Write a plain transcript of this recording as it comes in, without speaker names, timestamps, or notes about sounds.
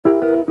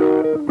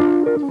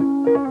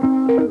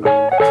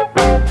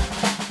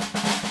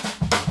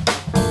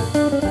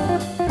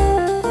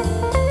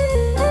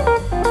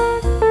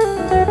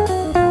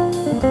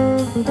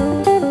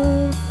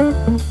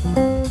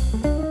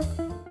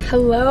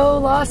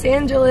Los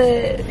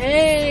Angeles.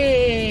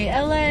 Hey,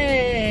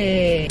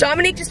 LA.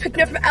 Dominique just picked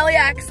me up from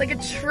LAX like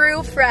a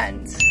true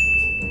friend.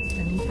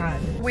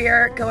 Anytime.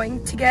 We're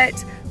going to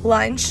get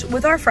lunch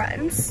with our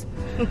friends.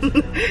 What?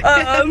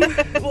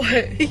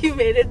 You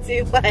made it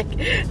seem like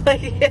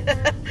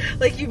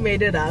you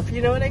made it up.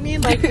 You know what I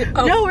mean? Like,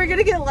 Oh. no, we're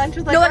gonna get lunch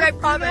with like No, like our I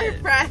promise.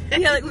 friends.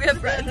 Yeah, like we have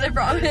friends, I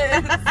promise.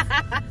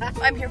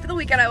 I'm here for the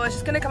weekend. I was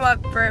just gonna come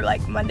up for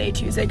like Monday,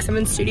 Tuesday, because I'm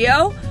in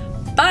studio.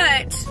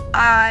 But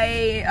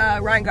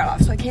Ryan got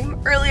off, so I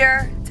came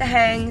earlier to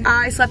hang.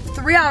 I slept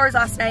 3 hours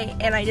last night,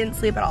 and I didn't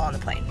sleep at all on the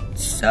plane.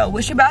 So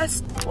wish me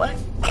best. What?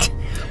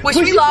 Wish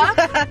me luck.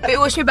 Wait,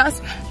 wish me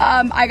best.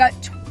 I got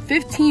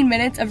 15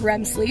 minutes of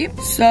REM sleep,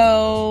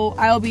 so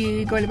I'll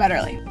be going to bed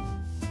early.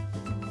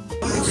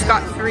 We just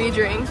got 3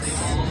 drinks.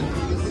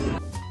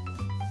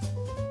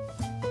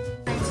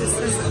 This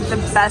is the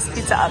best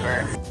pizza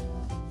ever.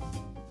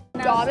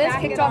 Dom is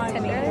kicked off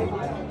Tinder,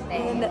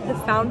 and the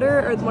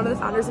founder, or one of the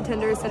founders of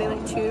Tinder, is sitting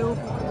like 2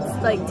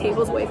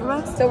 tables away from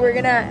us. So we're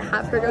gonna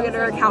have her go get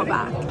her account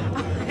back.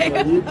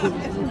 Yeah, you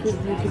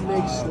can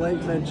make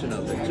slight mention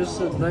of it. Just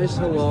a nice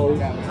hello,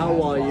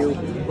 how are you?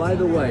 By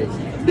the way,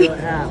 your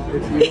app,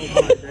 if you don't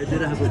mind, I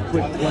did have a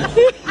quick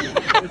question.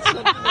 It's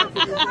something I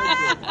can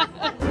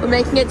mention. We're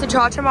making it to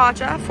Cha-Cha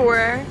Matcha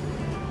for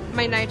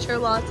my nitro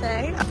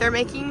latte. They're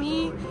making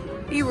me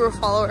be rule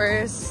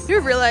followers. You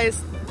realize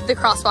the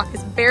crosswalk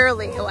is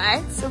barely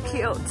away. So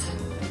cute.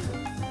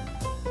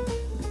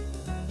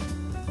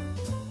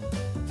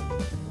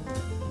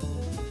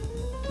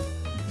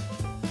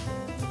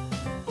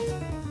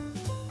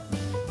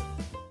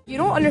 You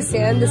don't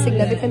understand the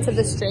significance of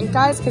this drink,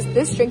 guys, because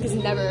this drink is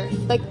never,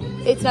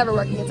 it's never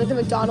working. It's like the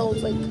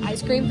McDonald's,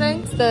 ice cream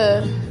thing. It's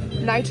the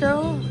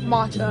Nitro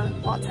Matcha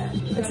Latte.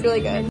 It's really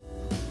good.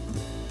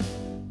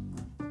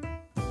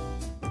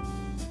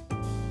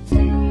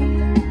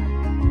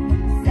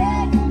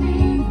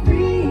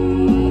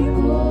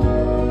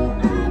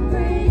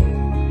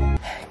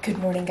 Good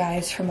morning,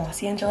 guys, from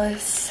Los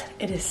Angeles.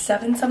 It is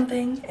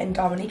 7-something, and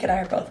Dominique and I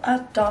are both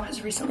up. Dom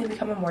has recently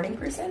become a morning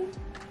person.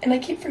 And I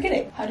keep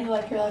forgetting. How do you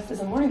like your life as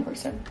a morning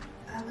person?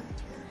 I like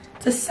it.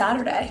 It's a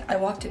Saturday. I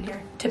walked in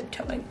here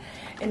tiptoeing.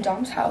 And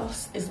Dom's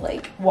house is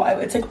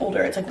it's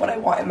older. It's like what I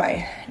want in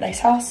my nice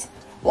house.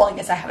 Well, I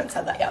guess I haven't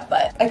said that yet,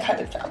 but I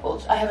kind of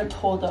dabbled. I haven't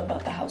told them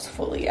about the house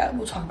fully yet.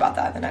 We'll talk about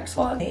that in the next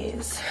vlog.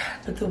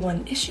 But the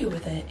one issue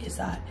with it is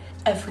that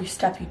every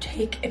step you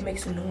take, it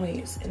makes a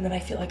noise. And then I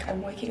feel like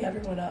I'm waking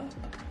everyone up.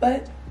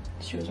 But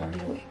she was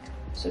already awake.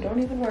 So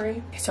don't even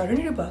worry. I started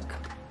a new book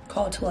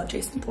called To Love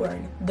Jason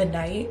Thorne the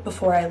night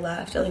before I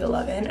left at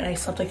 11, and I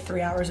slept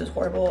 3 hours. It was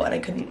horrible, and I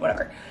couldn't,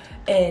 whatever.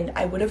 And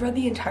I would have read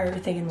the entire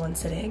thing in one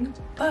sitting,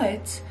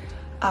 but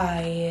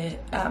I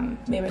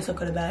made myself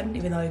go to bed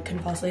even though I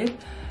couldn't fall asleep,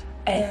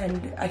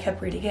 and I kept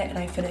reading it, and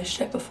I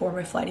finished it before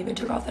my flight even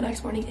took off the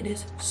next morning. It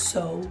is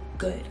so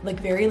good,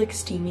 very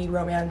steamy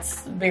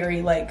romance,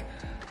 very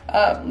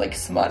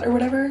smut or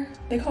whatever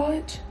they call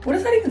it. What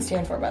does that even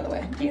stand for, by the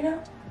way? Do you know?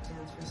 It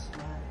stands for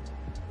smut.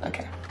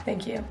 Okay.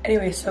 Thank you.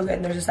 Anyway, so good.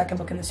 And there's a second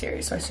book in the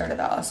series, so I started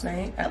that last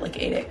night at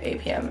 8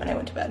 p.m. and I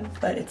went to bed.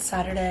 But it's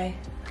Saturday.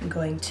 I'm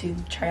going to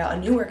try out a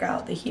new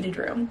workout, the heated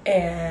room,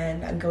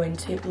 and I'm going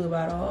to Blue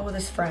Bottle with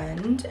this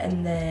friend,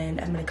 and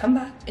then I'm gonna come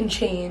back and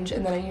change,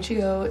 and then I need to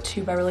go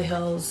to Beverly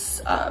Hills.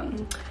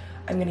 I'm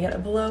gonna get a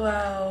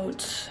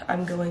blowout.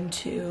 I'm going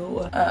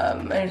to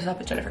I just up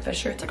with Jennifer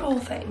Fisher. It's like a whole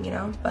thing, you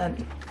know. But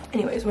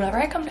anyways, whenever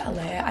I come to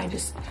LA,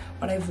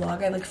 when I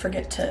vlog, I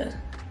forget to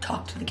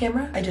talk to the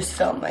camera. I just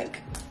film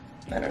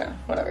I don't know,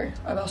 whatever.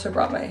 I've also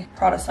brought my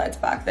Prada sides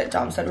back that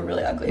Dom said were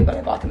really ugly, but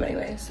I bought them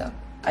anyway, so.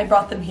 I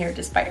brought them here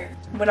despite her.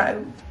 When I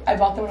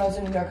bought them when I was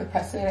in New York with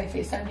Preston, and I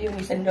FaceTimed you and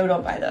you said, no,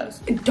 don't buy those.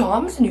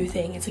 Dom's new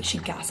thing, it's she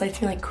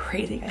gaslights me like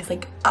crazy, guys.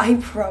 I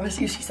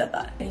promise you she said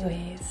that.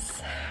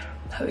 Anyways,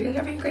 hope you guys are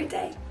having a great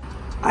day.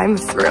 I'm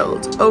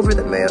thrilled, over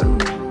the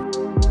moon.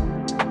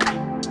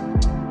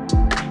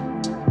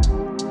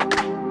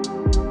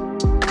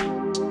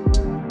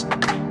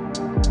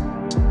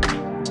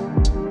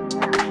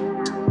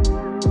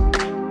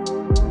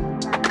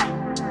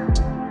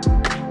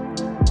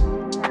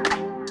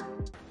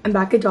 I'm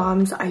back at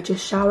Dom's. I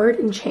just showered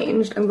and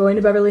changed. I'm going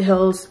to Beverly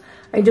Hills.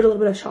 I did a little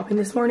bit of shopping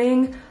this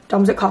morning.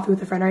 Dom's at coffee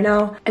with a friend right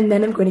now. And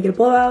then I'm going to get a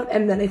blowout.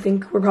 And then I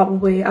think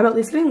I'm at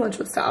least getting lunch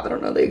with staff. I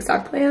don't know the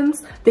exact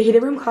plans. The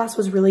heated room class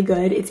was really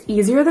good. It's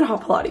easier than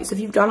hot Pilates. If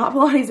you've done hot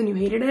Pilates and you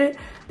hated it,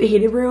 the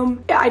heated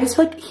room, I just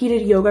feel like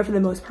heated yoga for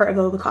the most part of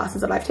all the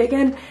classes that I've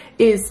taken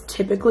is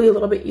typically a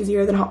little bit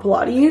easier than hot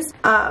Pilates.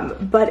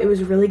 But it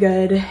was really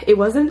good. It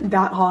wasn't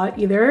that hot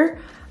either.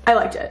 I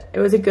liked it. It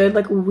was a good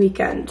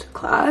weekend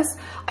class.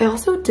 I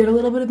also did a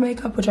little bit of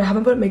makeup, which I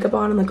haven't put makeup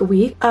on in a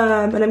week.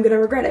 And I'm gonna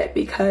regret it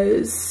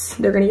because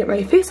they're gonna get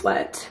my face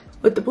wet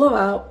with the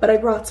blowout, but I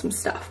brought some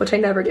stuff, which I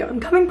never do. I'm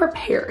coming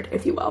prepared,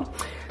 if you will.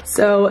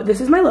 So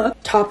this is my look.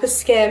 Top is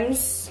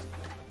Skims.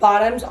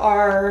 Bottoms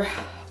are,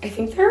 I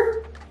think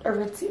they're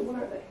Aritzia. What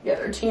are they? Yeah,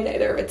 they're TNA,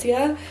 they're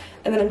Aritzia.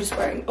 And then I'm just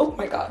wearing, oh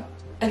my God.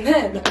 And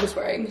then I'm just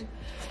wearing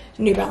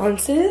New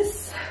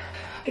Balances.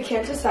 I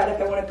can't decide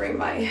if I want to bring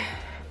my,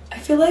 I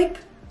feel like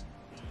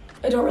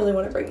I don't really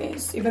want to bring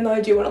these, even though I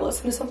do want to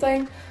listen to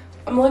something.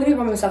 I'm only gonna be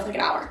by myself like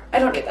an hour. I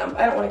don't need them.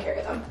 I don't want to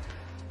carry them.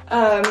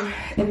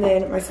 And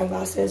then my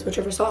sunglasses, which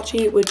are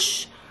Versace,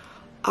 which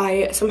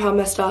I somehow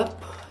messed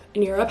up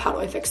in Europe. How do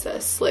I fix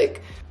this?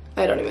 Like,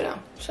 I don't even know.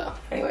 So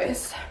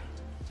anyways,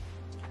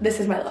 this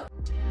is my look.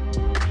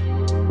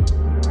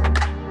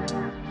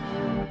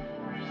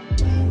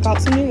 Got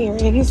some new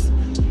earrings.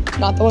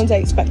 Not the ones I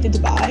expected to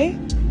buy.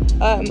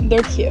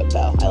 They're cute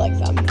though. I like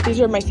them. These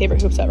are my favorite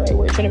hoops ever. I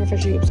wear Jennifer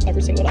Fisher hoops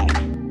every single day.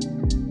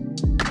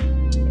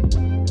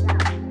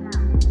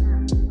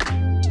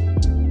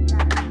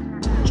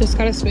 Just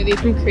got a smoothie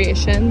from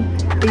Creation,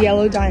 the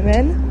yellow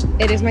diamond.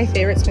 It is my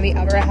favorite smoothie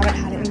ever. I haven't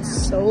had it in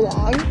so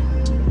long,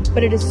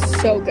 but it is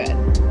so good.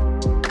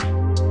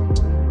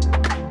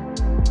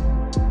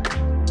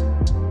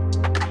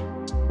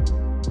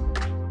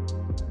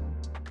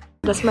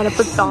 Just met up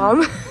with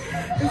Dom.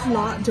 It's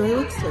not. Do I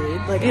look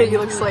slayed? Like, Yeah, you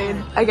look slayed.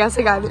 I guess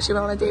the guy that she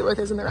went on a date with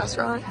is in the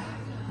restaurant.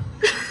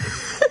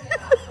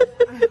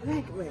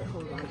 Wait,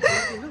 hold on.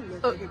 I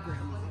look like a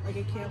grandma. Like,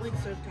 I can't like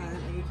serve time.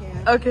 Like, I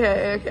can't.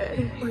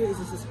 Okay. Or is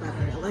this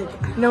better? Like,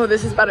 No,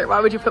 this is better. Why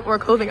would you put more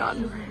clothing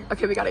on?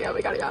 Okay, we gotta go.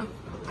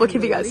 We'll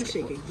keep you guys.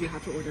 Shaking. You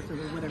have to order for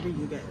me whatever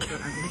you get.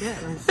 What I'm gonna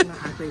get. And I'm not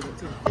actually able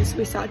to. So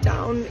we sat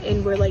down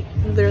and we're like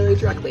literally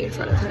directly in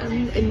front of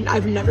him, and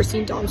I've never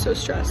seen Dom so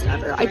stressed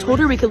ever. I told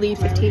her we could leave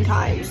 15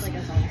 times.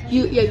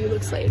 You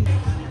look slayed.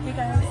 Hey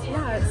guys,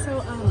 yeah,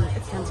 so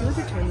it's Kenzie with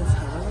return this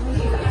camera.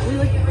 She's actually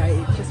like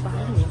right just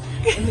behind me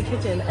in the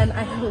kitchen, and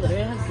I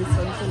literally have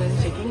goosebumps and I'm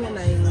shaking, and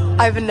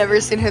I've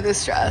never seen her this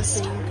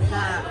stressed. think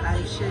that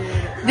I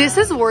should. This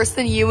is worse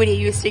than you when you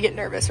used to get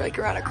nervous or like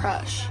around a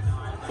crush.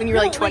 When you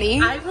were like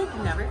 20? I've like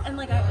never, and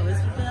like I always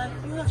would be like,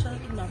 oh my gosh, I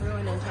like never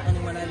went into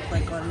anyone I've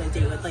like gone on a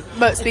date with. Like,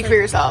 But speak for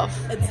yourself.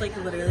 It's like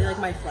literally like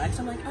my flex.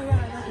 I'm like, oh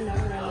yeah, I like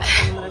never went into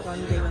anyone I've gone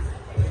on a date with.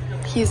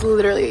 He's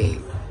literally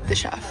the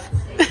chef.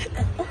 And,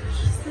 oh,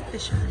 he's like the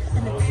chef,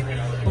 and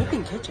it's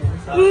open kitchen.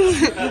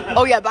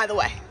 Oh yeah, by the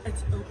way.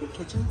 It's open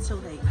kitchen, so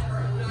like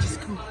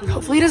just completely.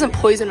 Hopefully he doesn't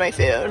poison my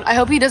food. I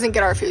hope he doesn't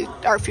get our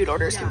food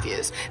orders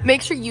confused.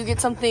 Make sure you get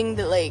something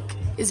that like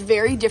is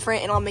very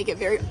different, and I'll make it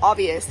very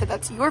obvious that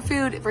that's your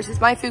food versus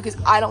my food, because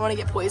I don't want to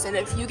get poisoned.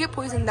 If you get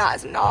poisoned, that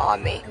is not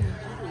on me. And he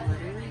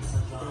literally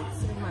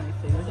spits in my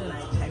food, and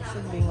I text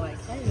him being like,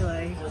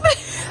 hey,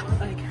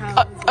 like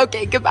how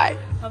Okay, goodbye.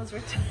 was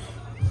your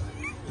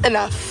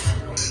Enough.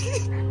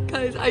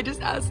 Guys, I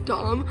just asked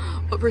Dom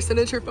what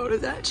percentage her phone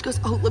is at. She goes,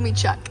 oh, let me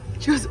check.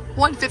 She goes,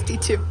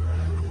 152.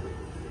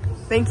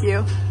 Thank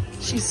you.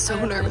 She's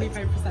so nervous.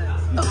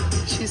 95%.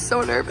 Oh, she's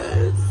so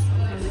nervous.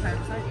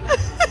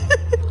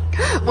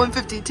 95%.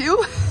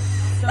 152?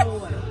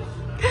 So,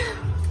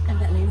 and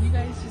that means you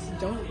guys just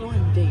don't go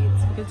on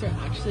dates because they're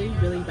actually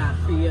really bad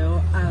for you.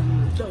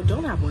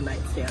 Don't have one night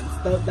stands.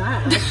 Though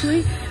that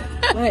actually,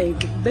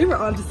 like, they were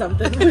onto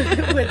something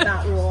with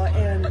that rule.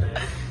 And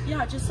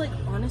yeah, just like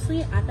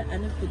honestly, at the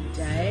end of the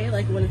day,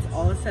 like when it's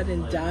all said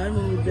and done,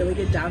 when we really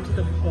get down to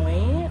the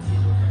point,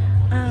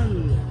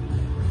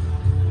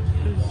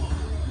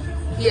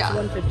 Yeah.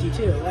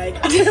 152. Like,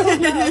 I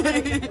don't know.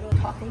 Like,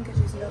 Talking because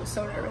she's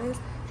so nervous.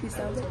 She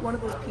sounds like one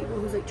of those people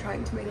who's like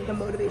trying to make like a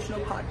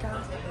motivational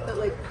podcast that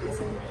like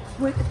isn't.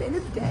 When at the end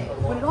of the day,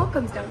 when it all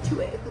comes down to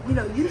it, you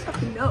know, you just have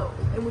to know.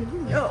 And when you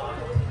know,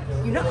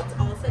 you know. when it's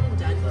all said and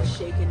done and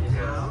shaken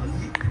down.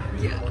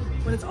 Yeah.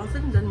 When it's all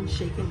said and done and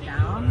shaken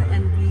down,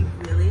 and we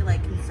really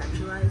like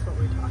conceptualize what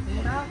we're talking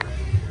about,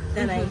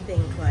 then I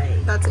think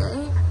like That's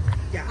it.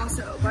 yeah.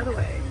 Also, by the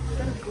way, we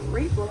got a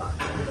great blowout.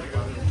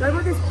 Drive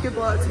work is good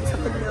blowouts, you just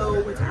have to know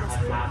what to ask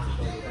for.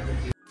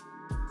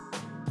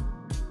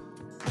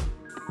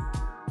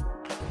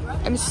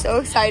 I'm so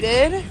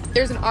excited.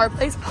 There's an Our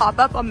Place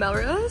pop-up on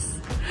Melrose.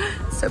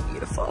 So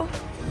beautiful.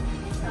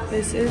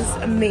 This is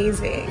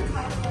amazing.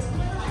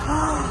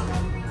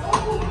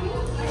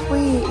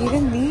 Wait,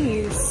 even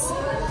these.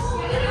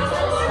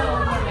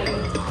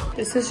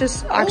 This is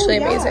just actually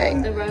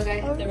amazing. The rug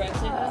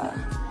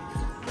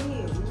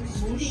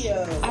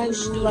I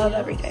love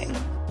everything.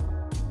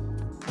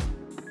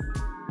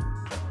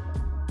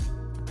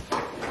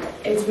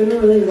 It's been a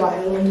really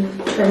wild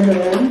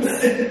turnaround.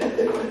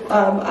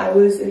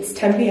 It's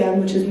 10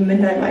 p.m., which is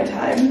midnight my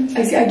time.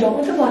 I don't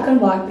like the black on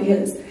black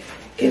because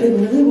it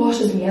like really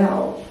washes me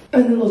out.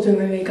 And then we'll do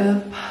my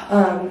makeup.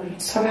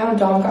 Somehow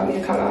Dom got me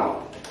to come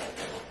out.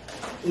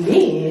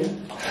 Me?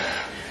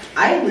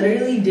 I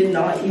literally did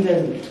not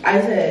even,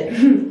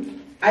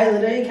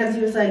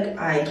 Kenzie was like,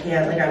 I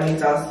can't, like I'm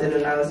exhausted,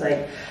 and I was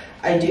like,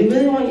 I do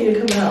really want you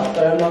to come out,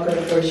 but I'm not going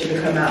to force you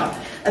to come out.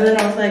 And then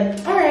I was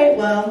like, all right,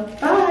 well,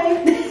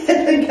 bye.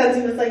 And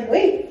Kenzie was like,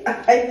 wait, I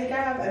think I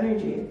have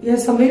energy. Yeah,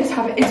 something just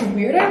happened. It's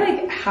weird I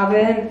like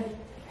haven't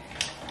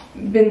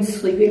been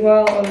sleeping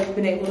well or like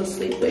been able to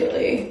sleep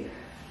lately.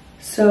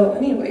 So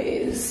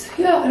anyways,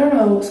 yeah, I don't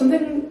know.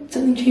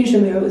 Something changed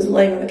in me. I was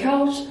laying on the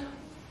couch.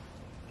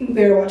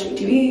 They were watching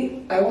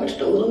TV. I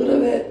watched a little bit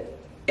of it.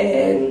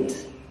 And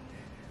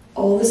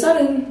all of a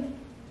sudden,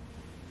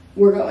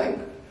 we're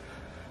going.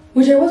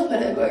 which I was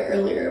planning on going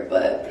earlier,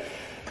 but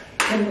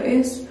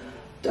anyways,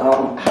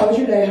 how was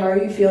your day? How are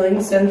you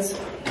feeling since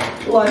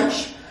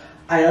lunch?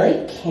 I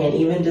like can't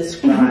even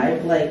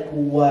describe like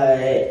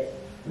what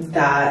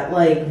that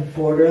like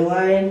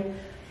borderline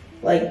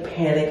like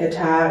panic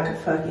attack,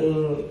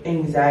 fucking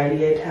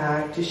anxiety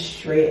attack, just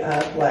straight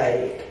up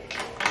like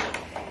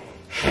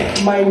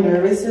my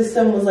nervous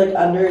system was like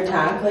under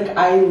attack. Like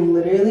I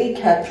literally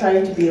kept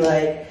trying to be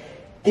like,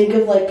 think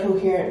of like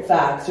coherent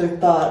facts or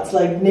thoughts,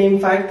 like name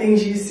 5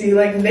 things you see,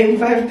 like name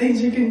 5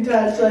 things you can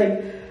touch,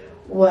 like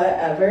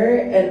whatever.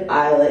 And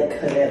I like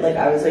couldn't, like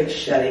I was like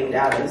shutting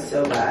down. It was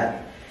so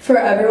bad. For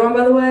everyone,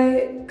 by the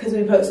way, because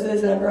we posted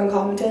this and everyone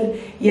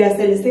commented, yes,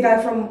 it is the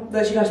guy from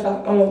that she touched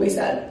back on what we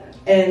said.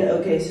 And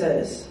okay,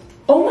 sis.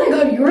 Oh my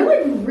god, you're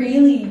like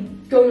really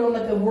going on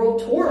like a world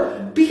tour.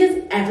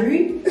 Because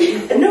every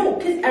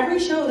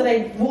show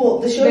that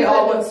the show they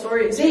all want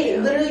stories. They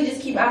literally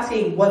just keep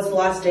asking, what's the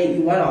last date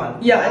you went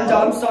on? Yeah, and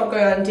Dom stopped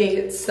going on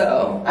dates,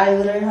 so. I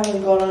literally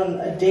haven't gone on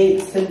a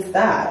date since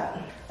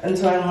that. And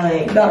so I'm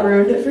like. That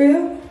ruined it for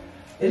you?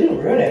 It didn't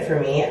ruin it for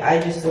me.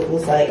 I just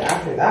was like,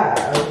 after that,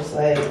 I was just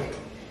like,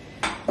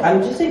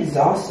 I'm just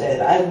exhausted.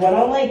 I went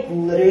on like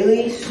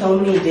literally so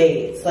many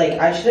dates. Like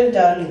I should have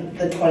done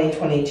the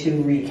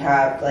 2022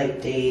 recap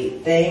like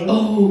date thing.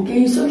 Oh, okay,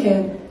 you still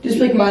can. Just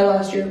like my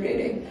last year of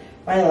dating.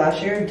 My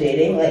last year of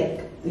dating,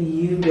 like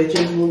you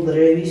bitches will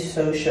literally be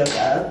so shook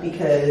up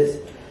because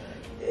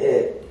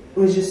it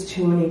was just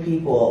too many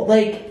people.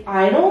 Like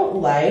I don't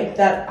like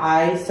that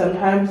I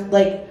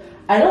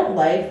don't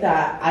like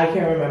that I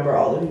can't remember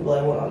all the people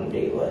I went on a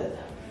date with.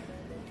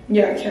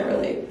 Yeah, I can't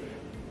relate.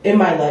 In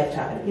my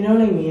lifetime, you know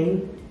what I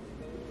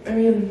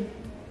mean?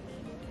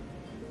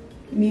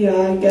 Yeah,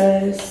 I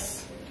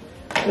guess.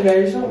 Like,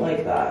 I just don't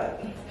like that.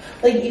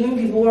 Like, even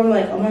people where I'm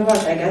like, oh my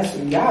gosh, I guess,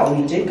 yeah,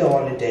 we did go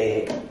on a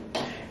date.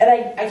 And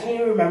I can't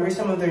even remember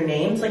some of their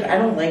names. Like, I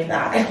don't like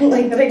that. I don't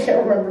like that I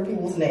can't remember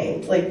people's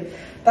names. Like,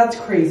 that's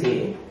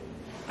crazy.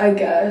 I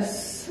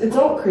guess. It's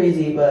not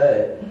crazy,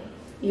 but...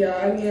 Yeah,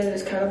 I mean,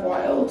 it's kind of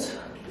wild.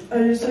 I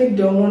just, like,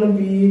 don't want to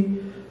be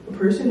a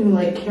person who,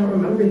 like, can't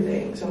remember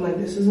things. I'm like,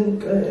 this isn't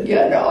good.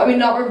 Yeah, no, I mean,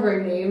 not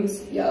remembering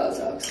names, yeah, that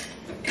sucks.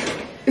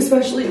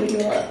 Especially when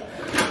you're,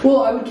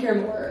 well, I would care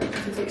more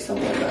if it's, like,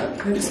 someone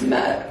that I just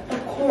met.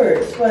 Of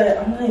course, but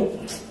I'm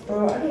like,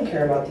 bro, I don't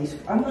care about these.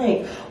 I'm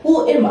like,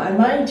 well, in my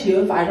mind,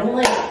 too, if I don't,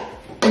 like,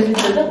 if it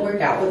doesn't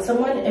work out with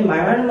someone, in my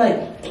mind, I'm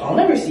like, I'll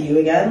never see you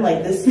again.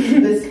 Like, this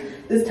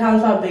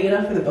town's not big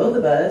enough for the both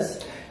of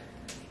us.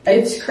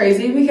 It's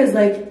crazy because,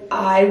 like,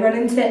 I run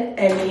into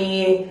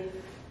any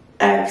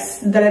ex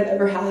that I've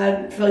ever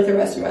had for, like, the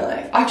rest of my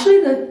life.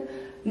 Actually,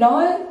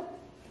 not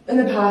in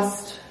the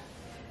past.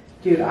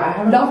 Dude, I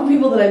haven't. Not for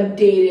people that I've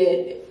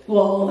dated.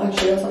 Well,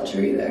 actually, that's not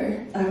true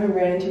either. I haven't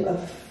ran into a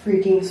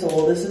freaking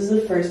soul. This is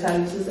the first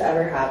time this has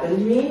ever happened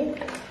to me.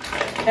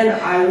 And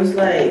I was,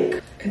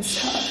 like,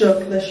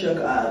 shook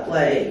up.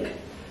 Like,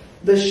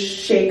 the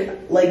shake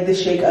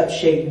up,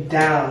 shake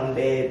down,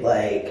 babe.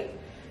 Like,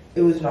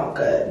 it was not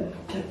good.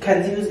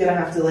 Kenzie was gonna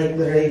have to like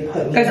literally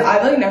put me. Because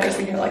I've like never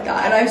seen her like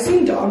that, and I've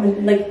seen Dom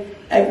in like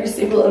every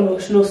single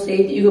emotional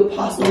state that you could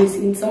possibly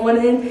seen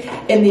someone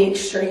in the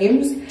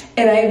extremes,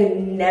 and I've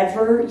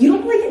never. You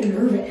don't like get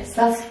nervous.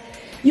 That's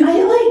you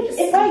get like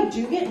if I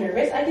do get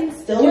nervous, I can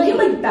still. You get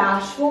like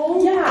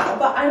bashful. Yeah,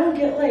 but I don't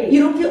get like.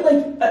 You don't get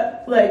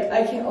like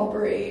I can't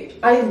operate.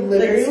 I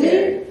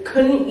literally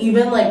couldn't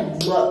even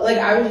like look. Like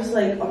I was just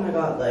like, oh my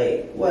god,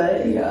 like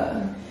what?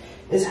 Yeah.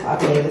 Is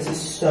happening. This is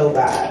so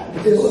bad.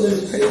 This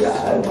is pretty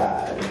bad. So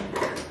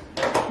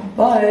bad.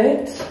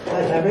 But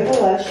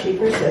nevertheless, she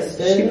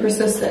persisted. She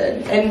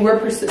persisted, and we're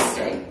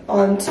persisting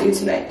on to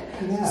tonight.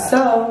 Yeah.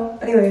 So,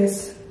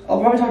 anyways, I'll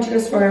probably talk to you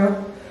guys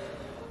tomorrow.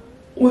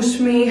 Wish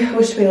me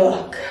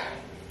luck.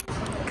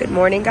 Good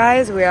morning,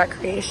 guys. We're at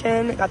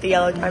Creation. Got the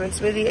yellow diamond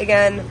smoothie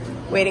again.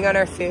 Waiting on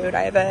our food.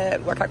 I have a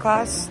workout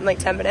class in like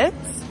 10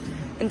 minutes,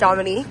 and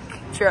Dominique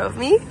drove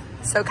me.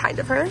 So kind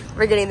of her.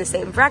 We're getting the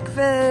same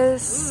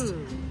breakfast.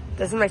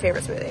 This is my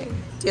favorite smoothie.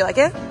 Do you like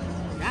it?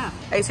 Yeah.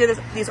 I used to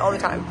do these all the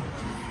time.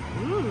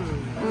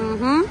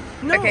 No.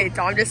 Okay,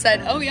 Dom just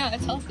said, oh yeah,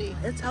 it's healthy.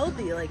 It's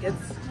healthy. Like it's.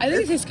 I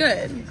think it tastes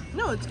good.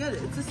 No, it's good.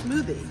 It's a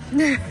smoothie.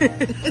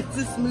 It's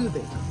a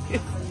smoothie.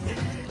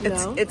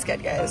 It's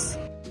good, guys.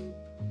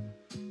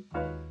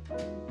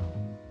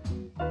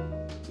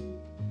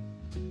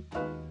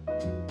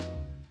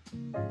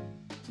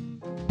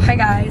 Hi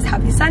guys,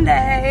 happy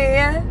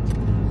Sunday.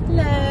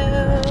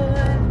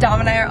 Hello. Dom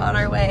and I are on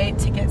our way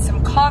to get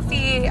some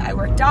coffee. I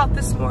worked out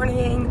this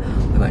morning.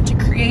 We went to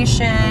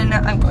Creation.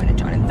 I'm going to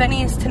John and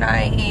Vinny's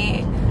tonight.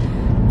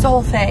 It's a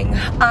whole thing.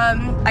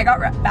 I got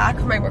back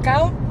from my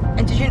workout,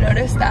 and did you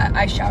notice that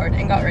I showered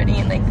and got ready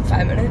in like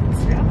 5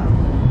 minutes?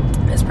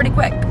 Yeah. It was pretty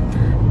quick.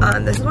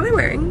 This is what I'm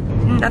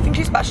wearing. Nothing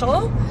too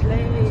special.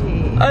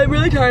 I'm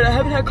really tired. I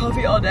haven't had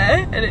coffee all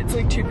day, and it's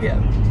like 2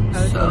 p.m.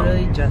 I was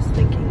literally just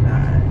thinking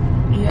that.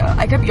 Yeah,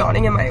 I kept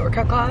yawning in my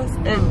workout class,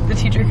 and the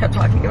teacher kept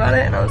talking about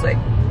it, and I was like,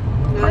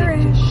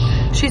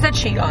 alright. She said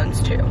she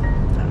yawns too.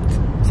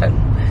 So,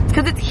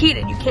 because it's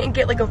heated. You can't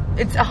get like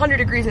it's 100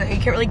 degrees in there. You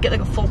can't really get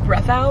like a full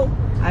breath out.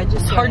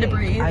 It's hard to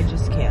breathe. I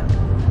just can't.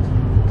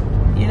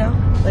 You know?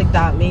 Like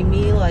that made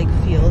me like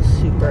feel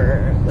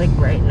super, like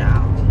right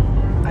now.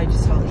 I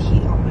just felt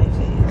heat on my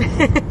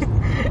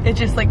face. It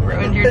just like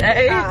ruined your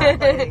day. Yeah,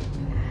 like,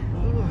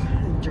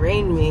 it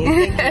drained me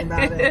thinking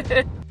about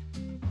it.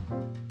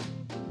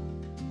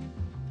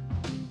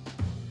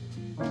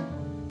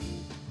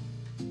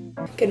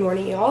 Good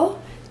morning, y'all.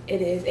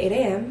 It is 8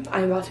 a.m.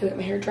 I'm about to get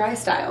my hair dry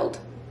styled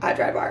at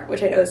Dry Bar,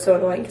 which I know is so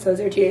annoying because I was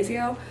there 2 days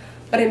ago.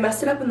 But I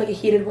messed it up in like a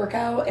heated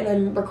workout, and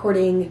I'm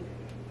recording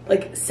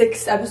like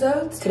 6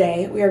 episodes.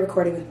 Today we are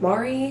recording with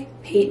Mari,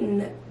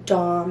 Peyton,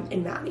 Dom,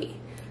 and Maddie.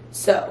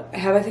 So I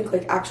have, I think,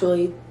 like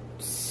actually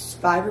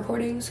 5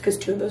 recordings because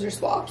 2 of those are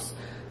swaps.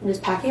 I'm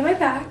just packing my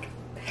bag.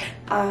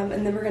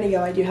 And then we're gonna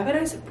go. I do have a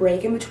nice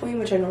break in between,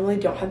 which I normally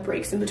don't have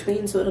breaks in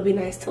between, so it'll be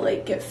nice to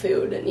like get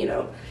food and, you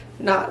know,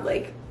 not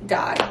like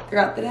die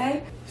throughout the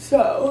day.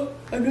 So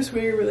I'm just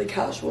wearing a really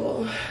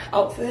casual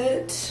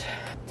outfit.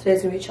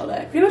 Today's gonna be a chill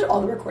day. Pretty much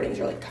all the recordings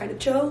are like kind of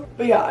chill.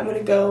 But yeah, I'm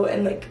gonna go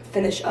and like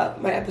finish up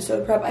my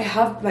episode prep. I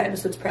have my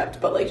episodes prepped,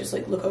 but like just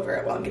like look over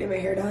it while I'm getting my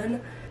hair done.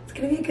 It's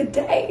gonna be a good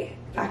day.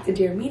 Back to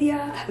Dear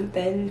Media. I haven't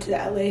been to the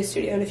LA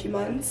studio in a few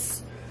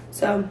months,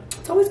 so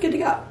it's always good to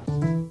go.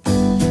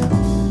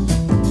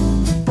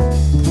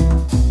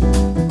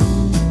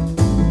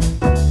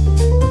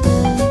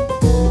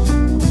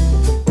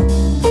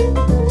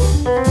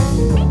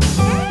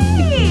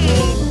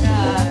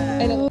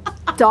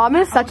 Dom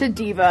is such a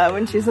diva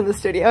when she's in the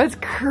studio. It's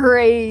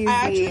crazy.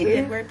 I actually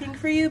did wear pink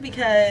for you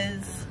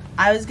because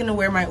I was gonna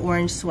wear my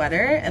orange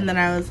sweater, and then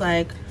I was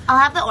like, I'll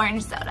have the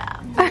orange soda.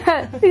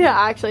 Yeah,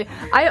 actually,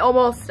 I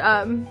almost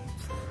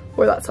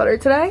wore that sweater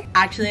today.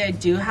 Actually, I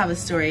do have a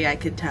story I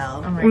could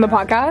tell. On the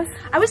podcast.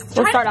 We'll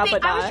start off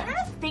with I was that.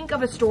 trying to think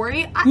of a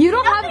story. You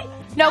don't have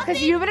no,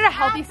 because you've been in a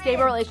healthy,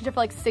 stable relationship for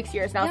like 6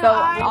 years now. Yeah, so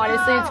I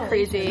honestly, know. it's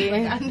crazy.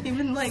 Like, I'm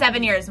even like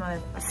 7 years,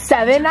 mother.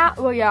 7 now?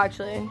 Well, yeah,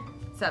 actually.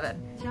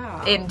 7.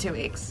 Yeah. In 2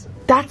 weeks.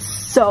 That's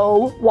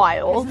so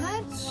wild.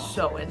 Isn't that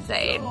so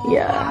insane?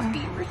 Yeah.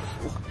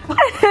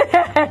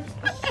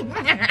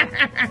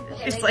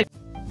 It's like.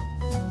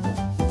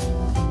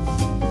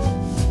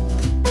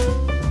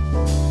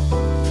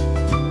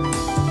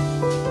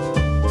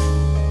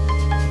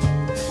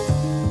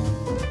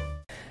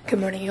 Good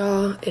morning,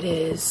 y'all. It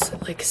is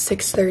like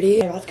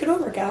 6:30. I'm about to go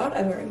to a workout.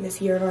 I'm wearing this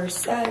Year of Our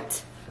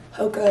set,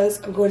 Hoka's.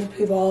 I'm going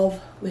to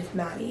Evolve with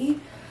Maddie.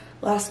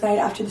 Last night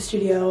after the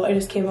studio, I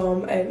just came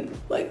home and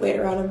like laid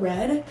around and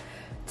read.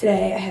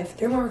 Today I have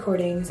 3 more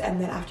recordings,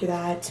 and then after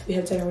that we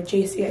have dinner with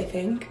JC, I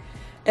think.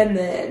 And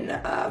then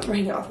we're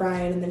hanging out with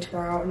Ryan, and then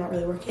tomorrow I'm not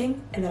really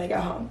working, and then I go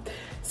home.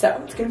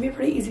 So it's gonna be a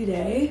pretty easy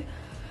day.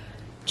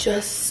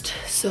 Just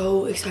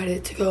so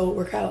excited to go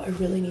work out. I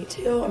really need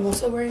to. I'm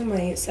also wearing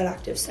my Set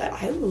Active set.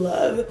 I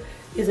love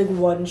these like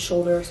one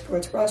shoulder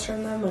sports bras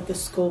from them, like the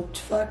Sculpt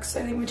Flex,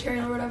 I think,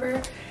 material or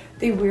whatever.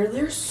 They weirdly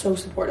are so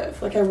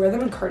supportive. Like I wear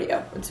them in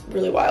cardio. It's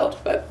really wild.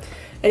 But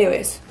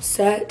anyways,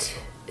 Set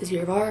is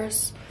Year of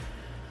Ours.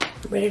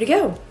 I'm ready to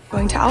go.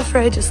 Going to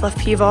Alfred, just left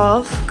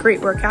P-Evolve. Great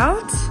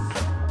workout.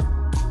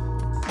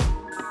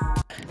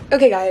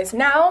 Okay guys,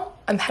 now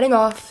I'm heading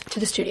off to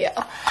the studio.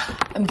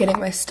 I'm getting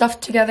my stuff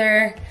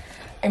together.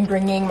 I'm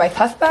bringing my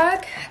puff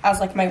bag as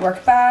like my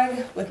work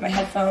bag with my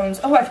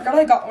headphones. Oh, I forgot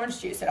I got orange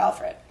juice at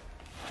Alfred.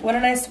 What a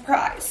nice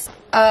surprise.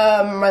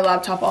 My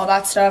laptop, all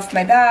that stuff,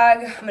 my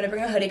bag. I'm gonna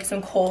bring a hoodie because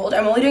I'm cold.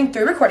 I'm only doing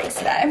 3 recordings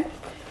today.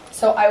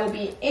 So I will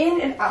be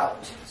in and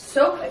out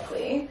so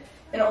quickly,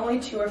 and only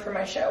 2 are for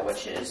my show,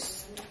 which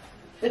is,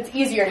 it's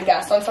easier to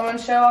guess on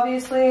someone's show,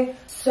 obviously.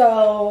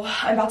 So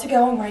I'm about to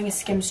go. I'm wearing a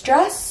Skims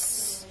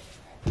dress.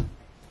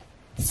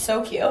 It's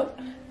so cute.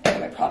 And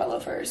my Prada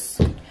loafers.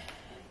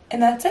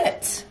 And that's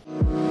it.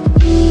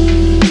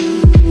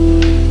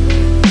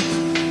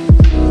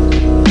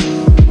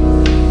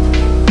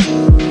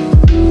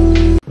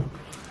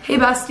 Hey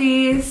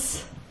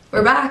besties,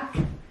 we're back.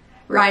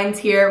 Ryan's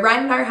here.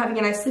 Ryan and I are having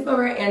a nice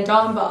sleepover, and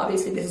Dom, but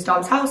obviously this is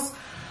Dom's house.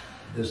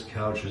 This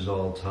couch is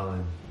all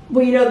time.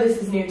 Well, you know this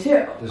is new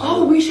too.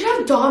 We should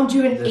have Dom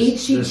do an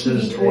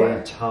HGTV tour.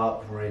 This is a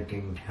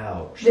top-ranking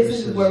couch. This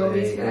is where we'll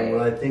be today.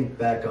 When I think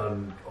back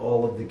on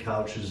all of the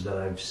couches that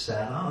I've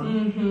sat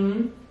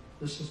on,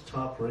 this is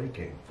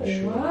top-ranking for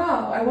sure.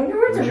 Wow, I wonder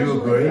where it's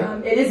originally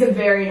from. It is a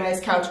very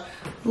nice couch.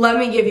 Let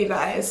me give you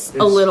guys It's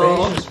a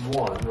little. spacious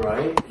one,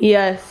 right?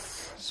 Yes.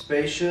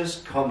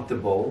 Spacious,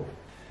 comfortable.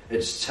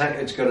 It's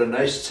got a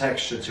nice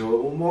texture to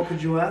it. What more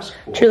could you ask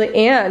for?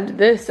 Truly, and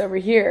this over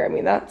here. I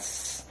mean,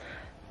 that's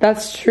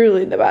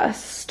truly the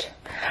best.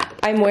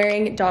 I'm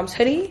wearing Dom's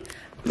hoodie,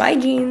 my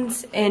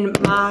jeans, and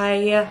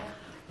my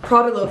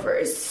Prada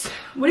loafers.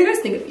 What do you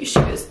guys think of these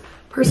shoes?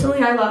 Personally,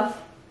 I love.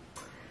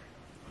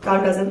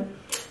 Dom doesn't.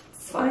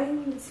 It's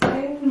fine. It's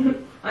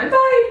fine. I'm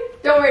fine.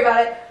 Don't worry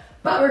about it.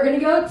 But we're gonna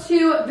go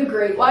to the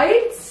Great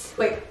Whites.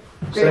 Wait.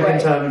 Second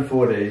time in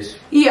 4 days.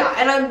 Yeah,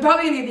 and I'm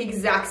probably gonna do the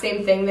exact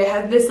same thing. They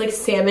have this like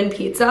salmon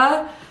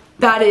pizza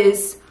that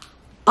is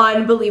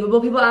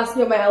unbelievable. People ask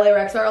me what my LA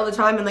Rex are all the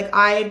time, and like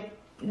I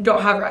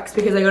don't have Rex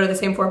because I go to the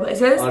same 4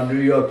 places. Our New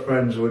York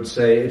friends would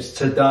say it's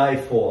to die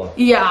for.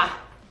 Yeah,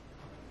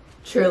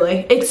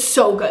 truly. It's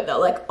so good though,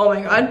 like, oh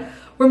my God.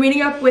 We're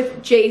meeting up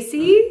with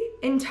JC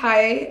and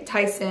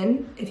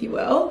Tyson, if you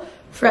will,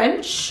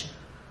 French.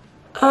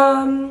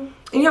 And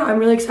yeah, I'm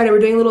really excited. We're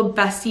doing a little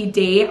bestie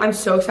date. I'm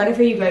so excited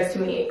for you guys to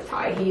meet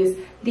Ty. He's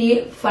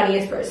the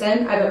funniest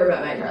person I've ever met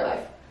in my entire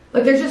life.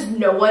 Like, there's just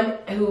no one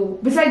who,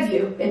 besides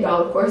you and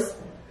Dom, of course,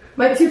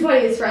 my 2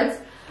 funniest friends,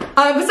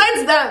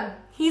 besides them,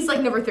 he's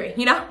like number 3,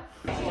 you know?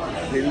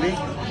 Lily,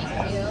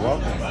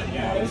 welcome.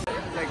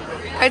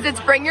 Guys,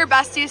 it's bring your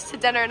besties to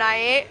dinner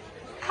night.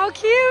 How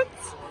cute.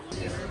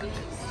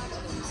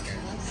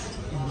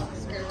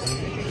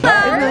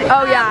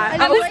 Oh yeah.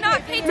 I was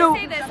not paid to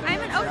say this.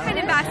 I'm an Oakland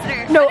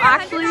ambassador. No,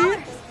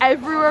 actually,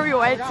 everywhere we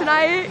went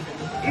tonight,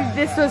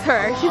 this was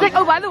her. She's like,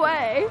 oh, by the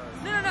way.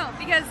 No,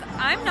 because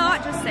I'm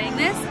not just saying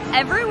this.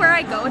 Everywhere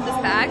I go with this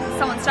bag,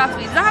 someone stops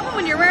me. Does that happen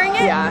when you're wearing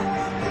it?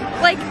 Yeah.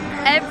 Like,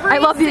 every I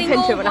love the single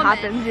attention when it woman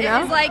happens, you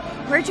know? is like,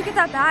 where'd you get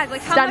that bag?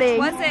 Like, how Stunning.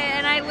 much was it?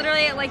 And I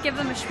literally, like, give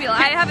them a spiel.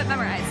 I have it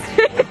memorized.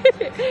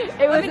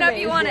 It was Let me know if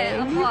you want it.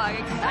 I'll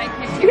vlog. I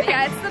can do it.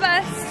 Yeah, it's the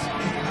best.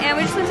 And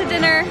we just went to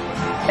dinner.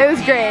 It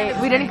was great.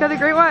 We didn't go the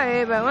great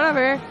way, but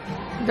whatever.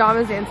 Dom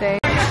is dancing.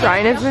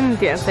 Ryan has been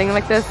dancing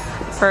like this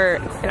for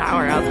an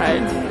hour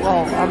outside.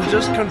 Well, I'm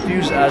just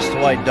confused as to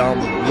why Dom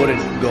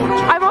wouldn't go to.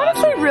 I'm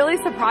honestly really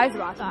surprised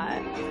about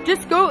that.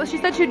 Just go. She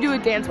said she'd do a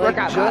dance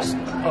workout. Just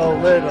a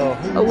little.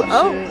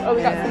 Oh,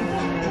 we got some.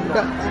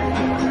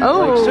 Oh,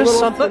 like, just little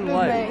something foot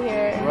light, movement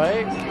here.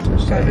 right?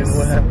 I mean,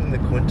 we're having the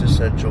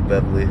quintessential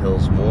Beverly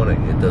Hills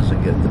morning. It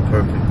doesn't get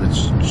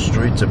the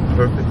streets are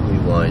perfectly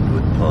lined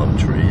with palm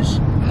trees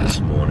this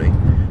morning.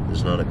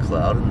 There's not a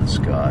cloud in the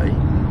sky.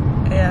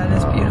 Yeah, it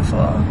is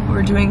beautiful.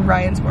 We're doing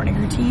Ryan's morning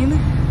routine.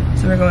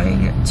 So we're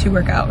going to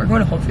work out. We're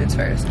going to Whole Foods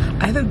first.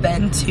 I haven't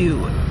been to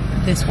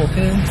this Whole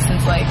Foods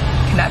since like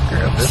Connect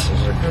Groups. This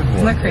is a good one.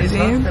 Isn't that crazy?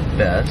 It's not the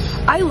best.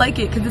 I like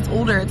it because it's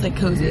older. It's like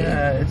cozy.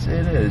 Yeah, it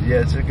is.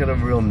 Yeah, it's got a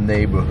real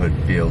neighborhood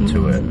feel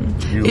to it.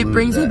 You It lose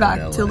brings me that back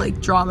in to LA.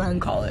 like drama in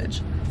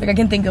college. Like I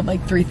can think of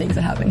like 3 things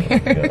that happened here.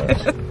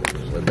 Gosh.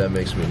 So that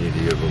makes me need to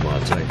hear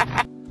Vermont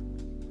tonight.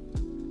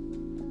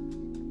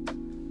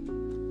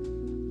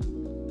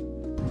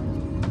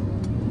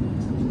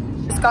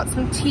 Just got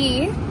some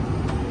tea.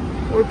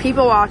 We're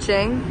people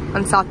watching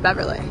on South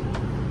Beverly.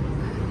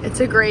 It's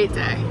a great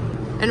day.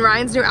 And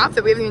Ryan's new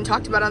outfit, we haven't even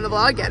talked about on the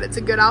vlog yet. It's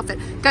a good outfit.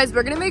 Guys,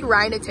 we're gonna make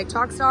Ryan a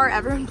TikTok star.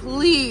 Everyone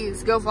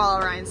please go follow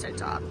Ryan's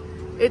TikTok.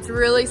 It's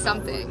really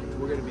something.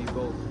 We're gonna be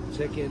both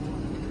ticking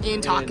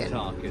And talking.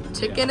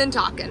 Ticking Yeah. and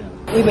talking.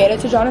 We made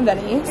it to John and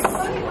Benny's.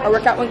 Our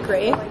workout went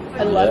great.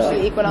 I loved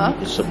the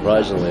Equinox.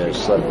 Surprisingly, I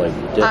slept like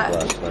dick I-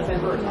 last night.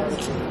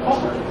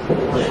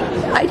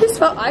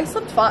 I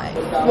slept fine.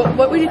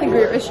 What would you think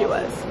your issue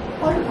was?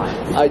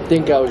 I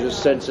think I was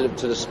just sensitive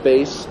to the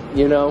space,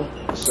 you know.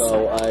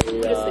 So I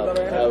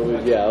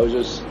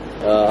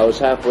was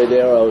halfway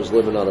there. I was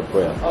living on a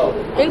prayer.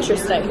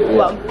 Interesting.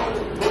 Well,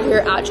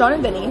 we're at John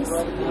and Benny's.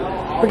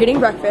 We're getting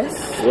breakfast.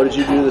 What did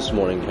you do this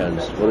morning,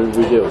 Kenz? What did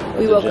we do?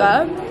 We woke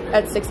up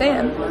at 6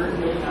 a.m.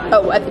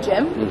 Oh, at the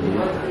gym?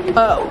 Mm-hmm.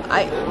 Oh,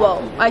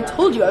 I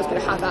told you I was gonna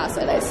half-ass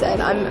it. I said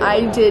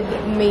I did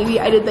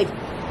like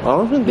I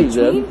don't think you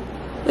did.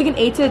 like an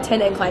 8 to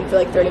 10 incline for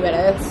like 30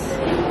 minutes,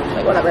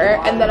 like whatever,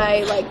 and then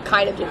I like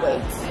kind of did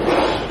weights.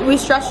 We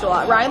stretched a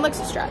lot. Ryan likes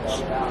to stretch.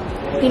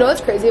 You know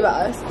what's crazy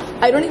about us?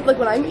 I don't even, like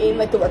when I'm in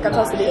like the workout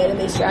class at the end and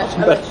they stretch,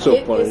 I'm That's like, so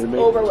it funny is to me.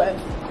 over with.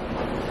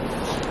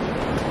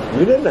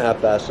 You didn't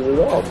half-ass it at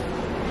all.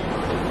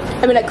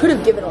 I mean, I could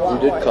have given a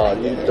lot You more. did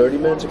cardio, 30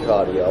 minutes of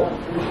cardio.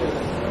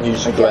 You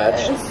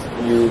stretched. guess.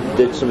 You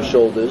did some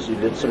shoulders. You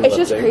did some It's lifting.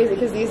 just crazy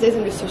because these days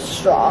I'm just so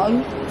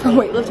strong from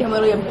weightlifting. I'm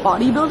literally a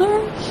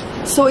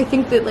bodybuilder, so I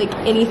think that like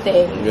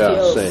anything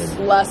feels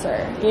same.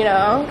 lesser, you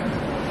know?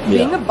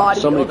 Being a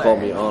bodybuilder. Somebody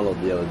called me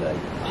Arnold the other day.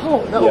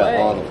 Oh, no Yeah, way.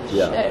 Arnold,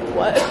 yeah. Shit,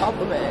 what a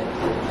compliment.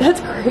 That's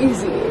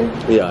crazy.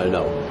 Yeah, I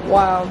know.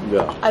 Wow.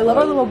 Yeah. I love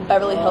our little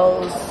Beverly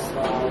Hills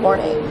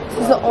morning. This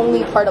is the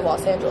only part of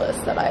Los Angeles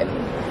that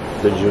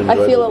Did you enjoy I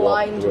feel the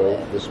walk aligned through with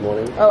it. this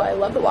morning? Oh, I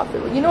love the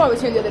walkthrough. You know, I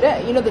was here the other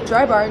day. You know, the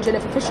Dry Bar and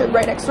Jennifer Fisher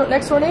right next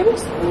door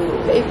neighbors?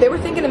 They were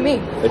thinking of me.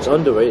 It's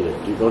underrated.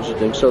 Don't you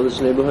think so, this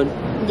neighborhood?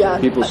 Yeah.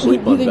 People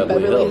sleep You on think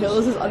Beverly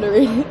Hills. is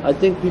underrated? I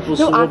think people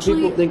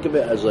people think of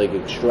it as like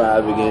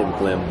extravagant,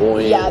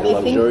 flamboyant, Yeah, and they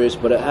think- luxurious,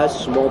 but it has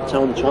small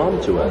town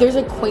charm to it. There's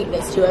a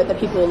quaintness to it that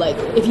people like.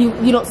 If you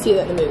don't see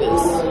that in the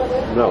movies.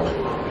 No.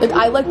 Like,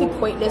 I like the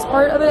quaintness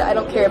part of it. I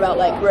don't care about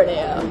like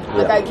Rodeo.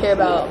 Like, Yeah. I care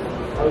about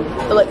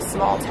the like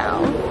small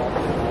town.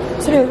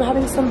 So anyway, we're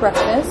having some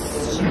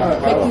breakfast,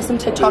 making some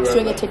TikToks,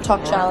 doing a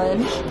TikTok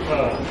challenge,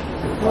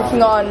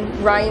 working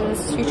on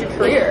Ryan's future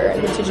career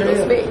in the digital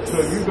space.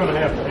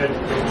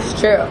 It's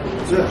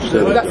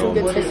true. We got some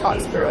good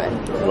TikToks brewing.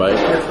 Right?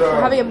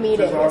 We're having a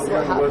meeting.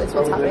 Is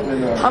what's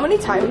happening. How many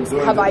times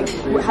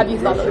have you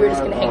thought that we were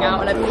just gonna hang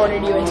out and I've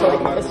cornered you into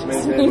like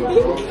this meeting?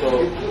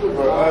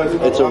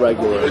 It's a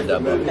regular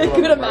endeavor. A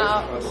good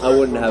amount. I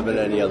wouldn't have it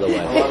any other way.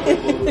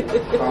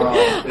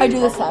 I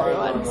do this to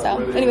everyone. So,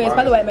 anyways,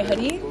 by the way, my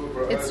hoodie,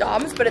 it's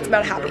Dom's, but it's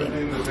Mount Happy.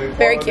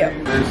 Very cute.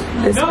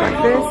 This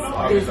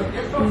breakfast is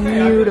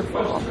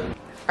beautiful. All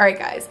right,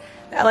 guys.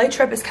 The LA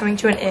trip is coming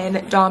to an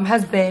end. Dom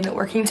has been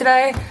working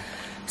today.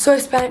 So I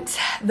spent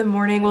the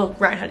morning, well,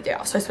 Ryan had a day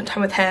off, so I spent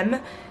time with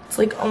him. It's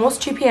like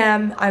almost 2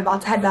 p.m. I'm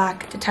about to head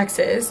back to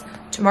Texas.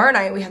 Tomorrow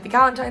night, we have the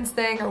Galentines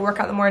thing, our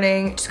workout in the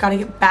morning. Just gotta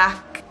get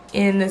back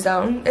in the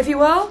zone, if you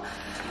will.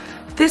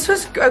 This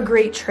was a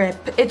great trip.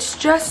 It's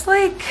just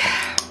like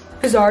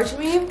bizarre to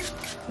me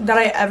that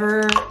I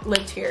ever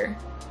lived here.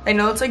 I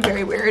know it's like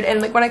very weird.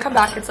 And like when I come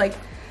back, it's like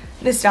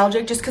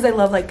nostalgic just because I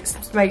love like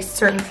my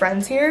certain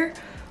friends here.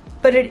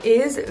 But it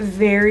is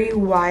very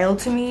wild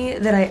to me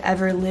that I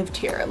ever lived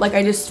here. Like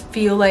I just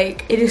feel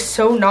like it is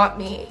so not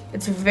me.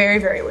 It's very,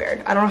 very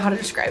weird. I don't know how to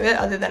describe it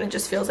other than it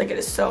just feels like it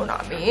is so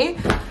not me.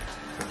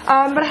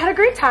 But I had a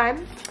great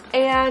time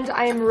and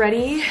I am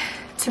ready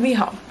to be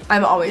home.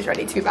 I'm always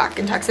ready to be back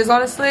in Texas,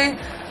 honestly.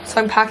 So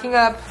I'm packing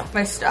up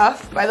my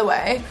stuff. By the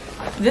way,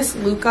 this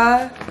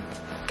Luca,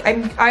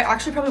 I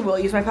actually probably will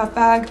use my puff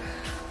bag,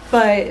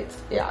 but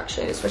yeah,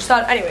 actually I need to switch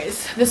that.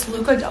 Anyways, this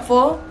Luca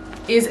duffel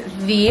is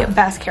the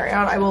best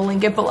carry-on. I will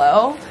link it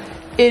below.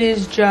 It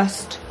is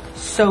just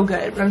so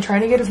good, but I'm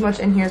trying to get as much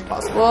in here as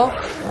possible.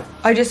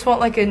 I just want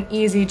like an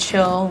easy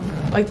chill.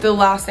 Like the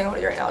last thing I want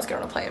to do right now is get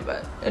on a plane,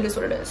 but it is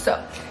what it is.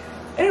 So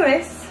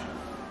anyways,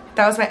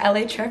 that was my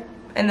LA trip,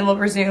 and then we'll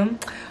resume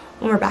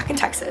when we're back in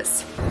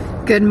Texas.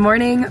 Good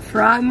morning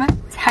from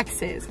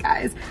Texas,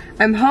 guys.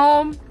 I'm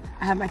home.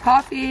 I have my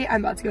coffee.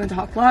 I'm about to go into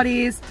hot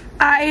Pilates.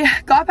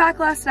 I got back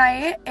last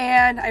night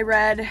and I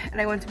read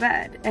and I went to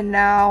bed. And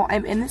now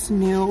I'm in this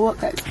new,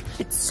 guys,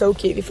 it's so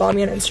cute. If you follow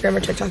me on Instagram or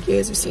TikTok, you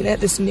guys have seen it.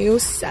 This new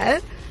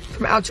set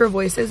from Outdoor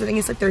Voices. I think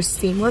it's like their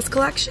Seamless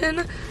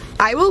collection.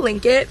 I will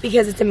link it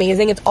because it's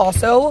amazing. It's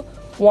also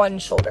one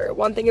shoulder.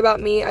 One thing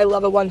about me, I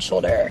love a one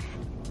shoulder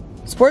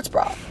sports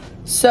bra.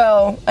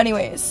 So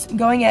anyways,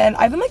 going in,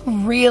 I've been like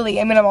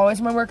really, I mean, I'm always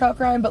in my workout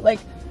grind, but like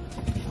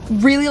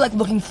really like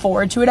looking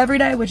forward to it every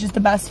day, which is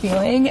the best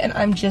feeling. And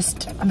I'm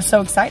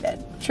so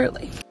excited,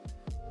 truly.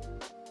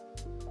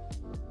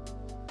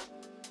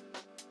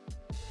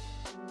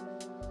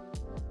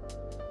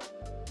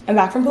 I'm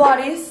back from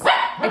Pilates.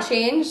 I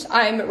changed,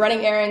 I'm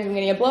running errands, I'm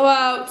getting a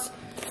blowout.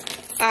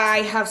 I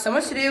have so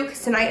much to do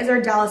because tonight is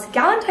our Dallas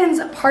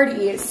Galentines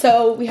party.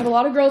 So we have a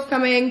lot of girls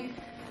coming.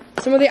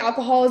 Some of the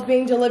alcohol is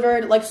being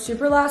delivered like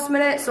super last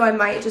minute, so I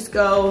might just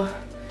go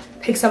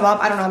pick some up.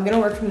 I don't know, I'm gonna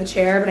work from the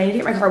chair, but I need to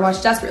get my car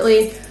washed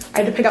desperately. I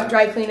have to pick up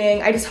dry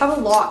cleaning. I just have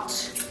a lot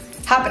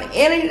happening.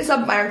 And I need to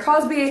sub Myron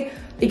Crosby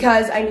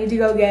because I need to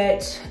go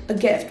get a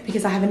gift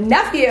because I have a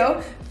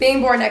nephew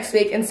being born next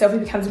week and Sophie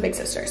becomes a big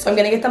sister. So I'm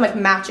gonna get them like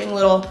matching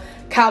little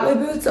cowboy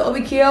boots that will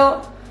be cute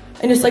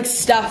and just like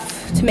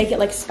stuff to make it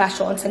like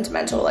special and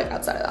sentimental like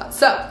outside of that.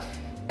 So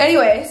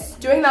anyways,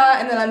 doing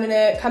that, and then I'm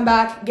gonna come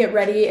back, get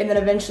ready, and then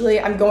eventually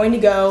I'm going to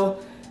go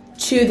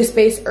to the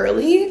space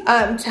early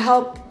to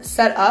help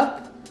set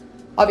up,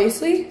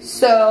 obviously.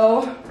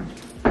 So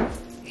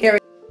here we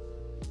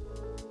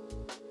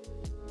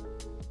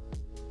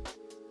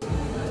go.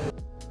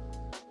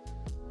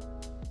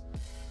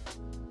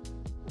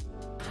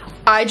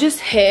 I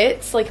just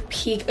hit like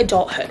peak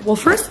adulthood. Well,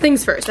 first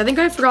things first, I think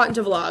I've forgotten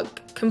to vlog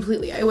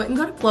completely. I went and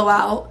got a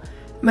blowout.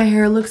 My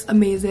hair looks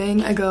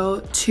amazing. I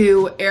go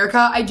to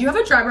Erica. I do have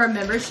a dry bar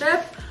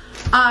membership,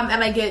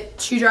 and I get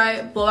 2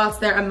 dry blowouts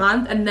there a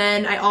month. And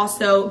then I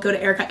also go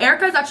to Erica.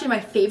 Erica is actually my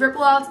favorite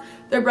blowouts.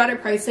 They're better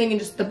pricing and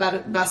just the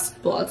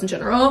best blowouts in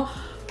general.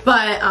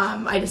 But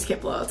I just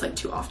get blowouts like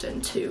too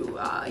often to,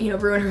 you know,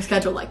 ruin her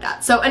schedule like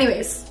that. So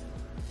anyways,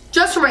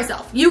 just for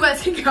myself, you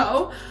guys can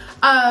go.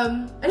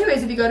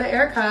 Anyways, if you go to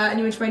Erica and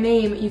you mention my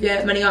name, you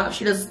get money off.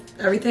 She does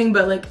everything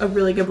but like a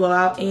really good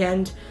blowout,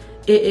 and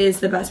it is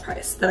the best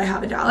price that I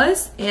have in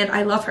Dallas, and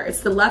I love her.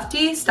 It's the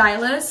Lefty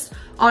Stylist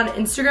on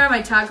Instagram.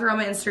 I tag her on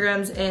my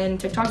Instagrams and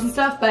TikToks and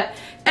stuff. But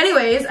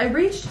anyways, I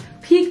reached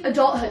peak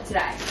adulthood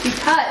today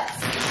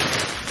because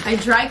I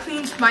dry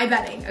cleaned my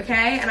bedding,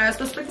 okay? And I was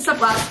supposed to pick this up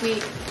last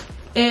week,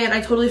 and I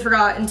totally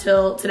forgot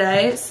until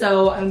today.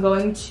 So I'm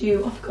going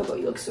to, oh Coco,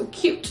 you look so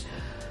cute.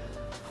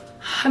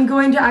 I'm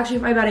going to actually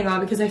put my bedding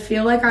on because I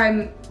feel like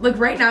I'm, like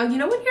right now, you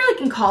know when you're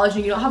like in college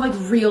and you don't have like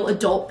real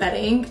adult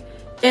bedding,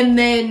 and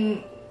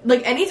then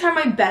like anytime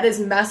my bed is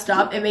messed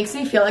up, it makes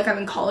me feel like I'm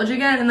in college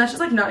again, and that's just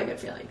like not a good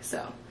feeling.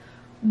 So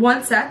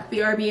one sec,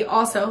 BRB.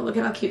 Also, look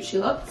at how cute she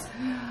looks.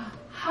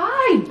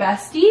 Hi,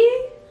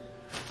 bestie.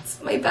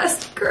 It's my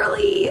best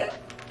girly. I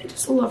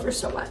just love her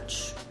so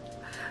much.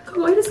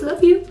 Coco, I just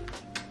love you.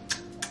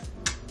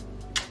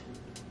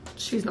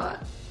 She's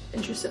not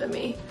interested in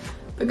me.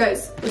 But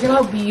guys, look at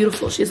how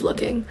beautiful she's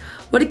looking.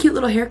 What a cute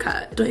little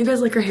haircut. Don't you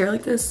guys like her hair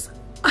like this?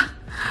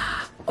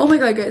 Oh my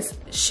God, guys.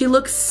 She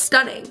looks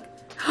stunning.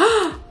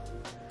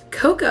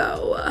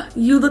 Coco,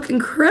 you look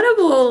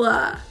incredible.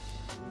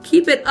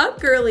 Keep it up,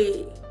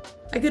 girly.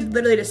 I could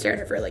literally just stare at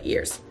her for like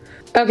years.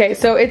 Okay,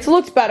 so it's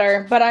looked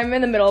better, but I'm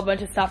in the middle of a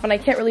bunch of stuff and I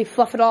can't really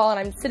fluff it all, and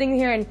I'm sitting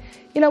here and,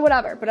 you know,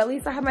 whatever. But at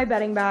least I have my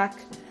bedding back.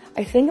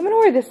 I think I'm gonna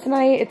wear this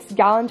tonight. It's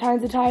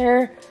galentines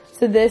attire.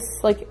 So this,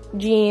 like,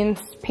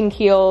 jeans, pink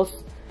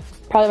heels,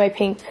 probably my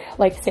pink,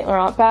 like, Saint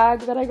Laurent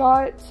bag that I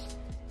got,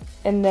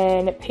 and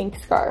then pink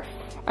scarf,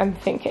 I'm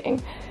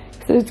thinking.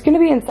 So it's gonna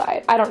be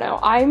inside. I don't know.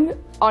 I'm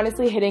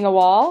honestly hitting a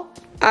wall.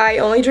 I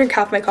only drank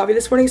half my coffee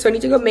this morning, so I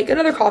need to go make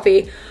another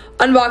coffee,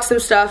 unbox some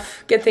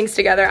stuff, get things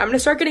together. I'm gonna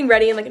start getting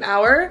ready in like an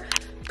hour.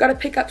 Gotta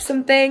pick up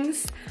some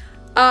things.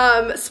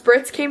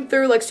 Spritz came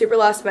through like super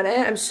last minute.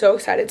 I'm so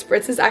excited.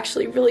 Spritz is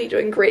actually really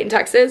doing great in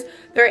Texas.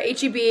 They're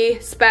at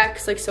HEB,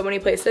 Specs, like so many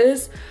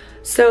places.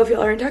 So if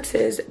y'all are in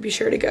Texas, be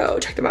sure to go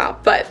check them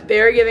out. But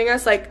they're giving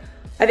us like,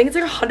 I think it's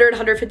like 100,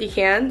 150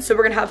 cans. So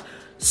we're gonna have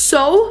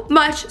so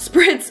much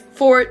Spritz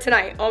for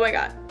tonight. Oh my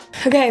God.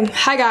 Okay,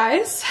 hi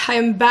guys. I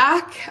am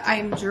back.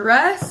 I'm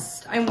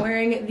dressed. I'm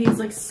wearing these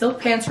like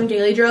silk pants from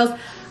Daily Drills.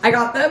 I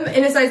got them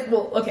in a size,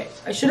 well, okay,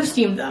 I should have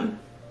steamed them.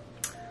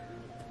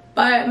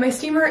 But my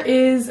steamer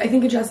is, I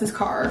think, in Justin's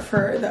car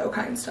for the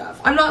kind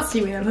stuff. I'm not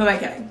steaming them, who am I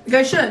kidding? You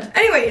guys should.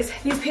 Anyways,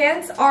 these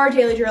pants are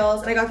Daily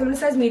Drills, and I got them in a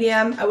size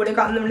medium. I would have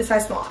gotten them in a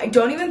size small. I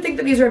don't even think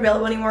that these are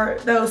available anymore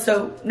though,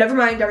 so never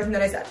mind everything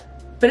that I said.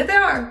 But if they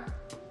are,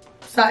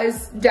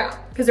 size down,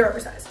 because they're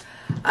oversized.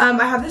 I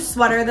have this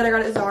sweater that I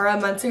got at Zara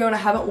months ago and I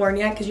haven't worn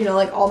yet because, you know,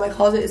 like all my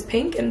closet is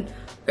pink and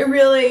I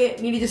really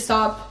needed to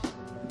stop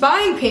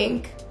buying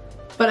pink,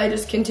 but I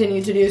just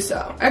continue to do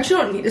so. I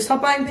actually don't need to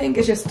stop buying pink.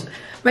 It's just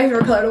my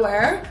favorite color to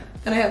wear.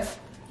 Then I have,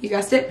 you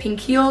guessed it, pink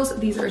heels.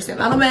 These are Sam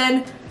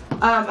Edelman.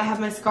 I have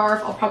my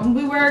scarf. I'll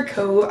probably wear a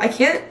coat. I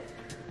can't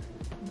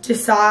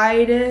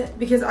decide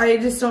because I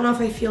just don't know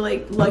if I feel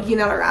like lugging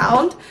that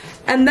around.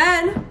 And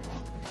then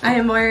I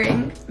am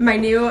wearing my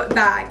new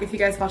bag. If you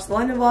guys watched the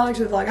London vlogs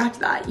or the vlog after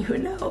that, you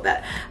would know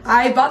that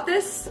I bought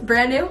this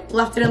brand new,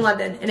 left it in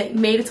London, and it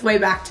made its way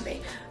back to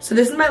me. So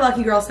this is my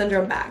Lucky Girl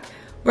Syndrome bag.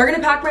 We're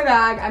gonna pack my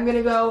bag. I'm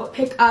gonna go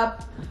pick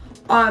up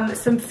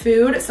some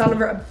food.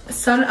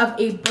 Son of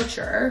a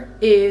Butcher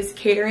is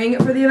catering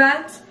for the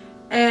event.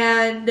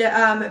 And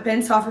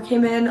Ben Stoffer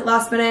came in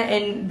last minute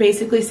and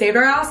basically saved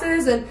our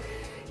asses and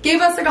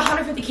gave us like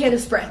 150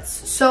 cans of Spritz.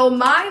 So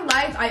my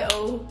life I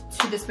owe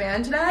to this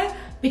man today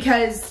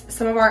because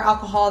some of our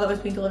alcohol that was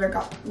being delivered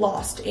got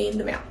lost in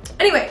the mail.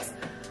 Anyways,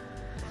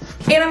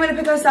 and I'm gonna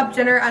pick us up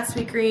dinner at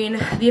Sweet Green.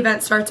 The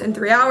event starts in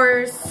 3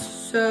 hours.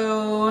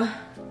 So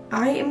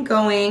I am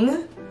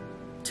going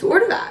to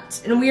order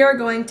that and we are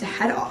going to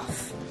head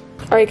off.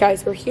 All right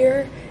guys, we're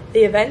here.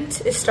 The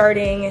event is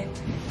starting.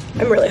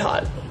 I'm really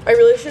hot. I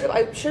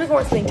should have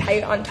worn something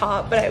tight on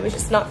top, but I was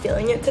just not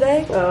feeling it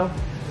today. Oh,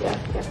 yeah,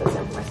 I put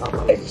them for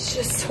myself. It's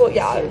just, well,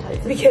 yeah,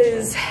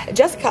 because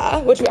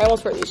Jessica, which I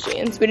almost wore these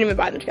jeans, we didn't even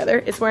buy them together,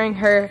 is wearing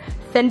her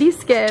Fendi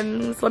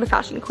Skims. What a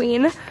fashion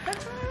queen.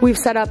 We've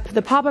set up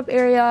the pop-up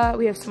area.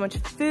 We have so much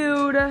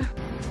food. Look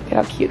at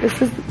how cute this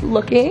is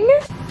looking.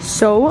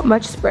 So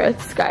much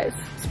Spritz, guys.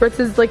 Spritz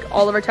is like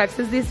all over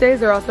Texas these days.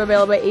 They're also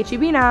available at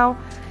HEB now.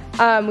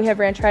 We have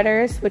Ranch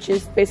Riders, which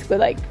is basically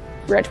like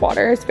ranch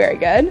water. It's very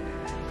good.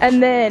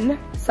 And then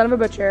Son of a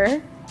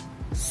Butcher.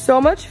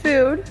 So much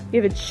food. We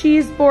have a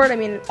cheese board, I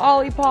mean an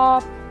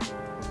Olipop.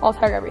 I'll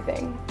tag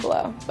everything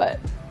below, but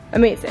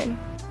amazing.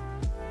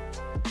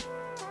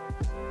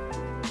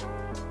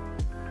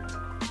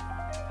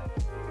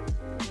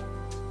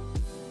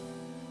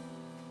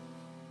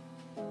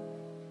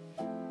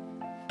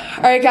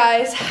 All right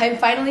guys, I'm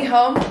finally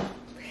home.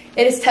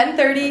 It is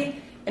 10:30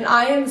 and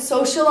I am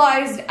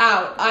socialized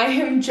out. I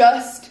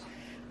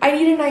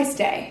need a nice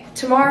day.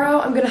 Tomorrow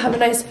I'm gonna have a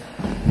nice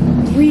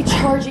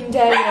recharging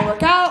day. I'm gonna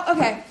work out.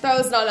 Okay, that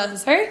was not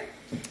necessary.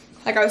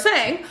 Like I was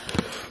saying,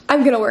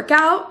 I'm gonna work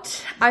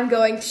out. I'm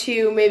going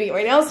to maybe get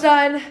my nails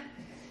done.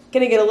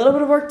 Gonna get a little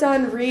bit of work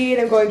done, read.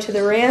 I'm going to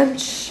the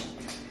ranch,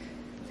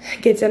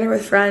 get dinner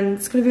with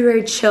friends. It's gonna be a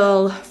very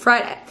chill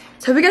Friday.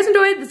 So hope you guys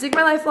enjoyed this Week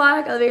My Life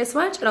vlog. I love you guys so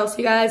much and I'll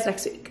see you guys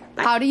next week.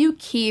 Bye. How do you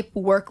keep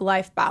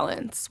work-life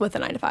balance with a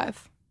 9 to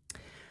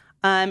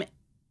 5?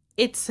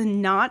 It's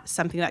not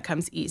something that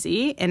comes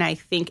easy, and I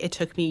think it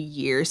took me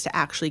years to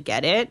actually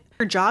get it.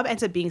 Your job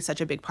ends up being such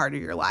a big part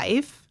of your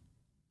life,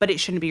 but it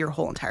shouldn't be your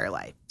whole entire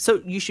life.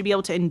 So you should be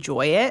able to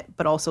enjoy it,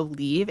 but also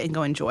leave and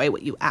go enjoy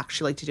what you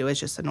actually like to do as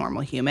just a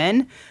normal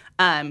human.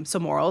 So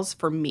morals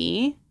for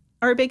me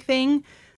are a big thing.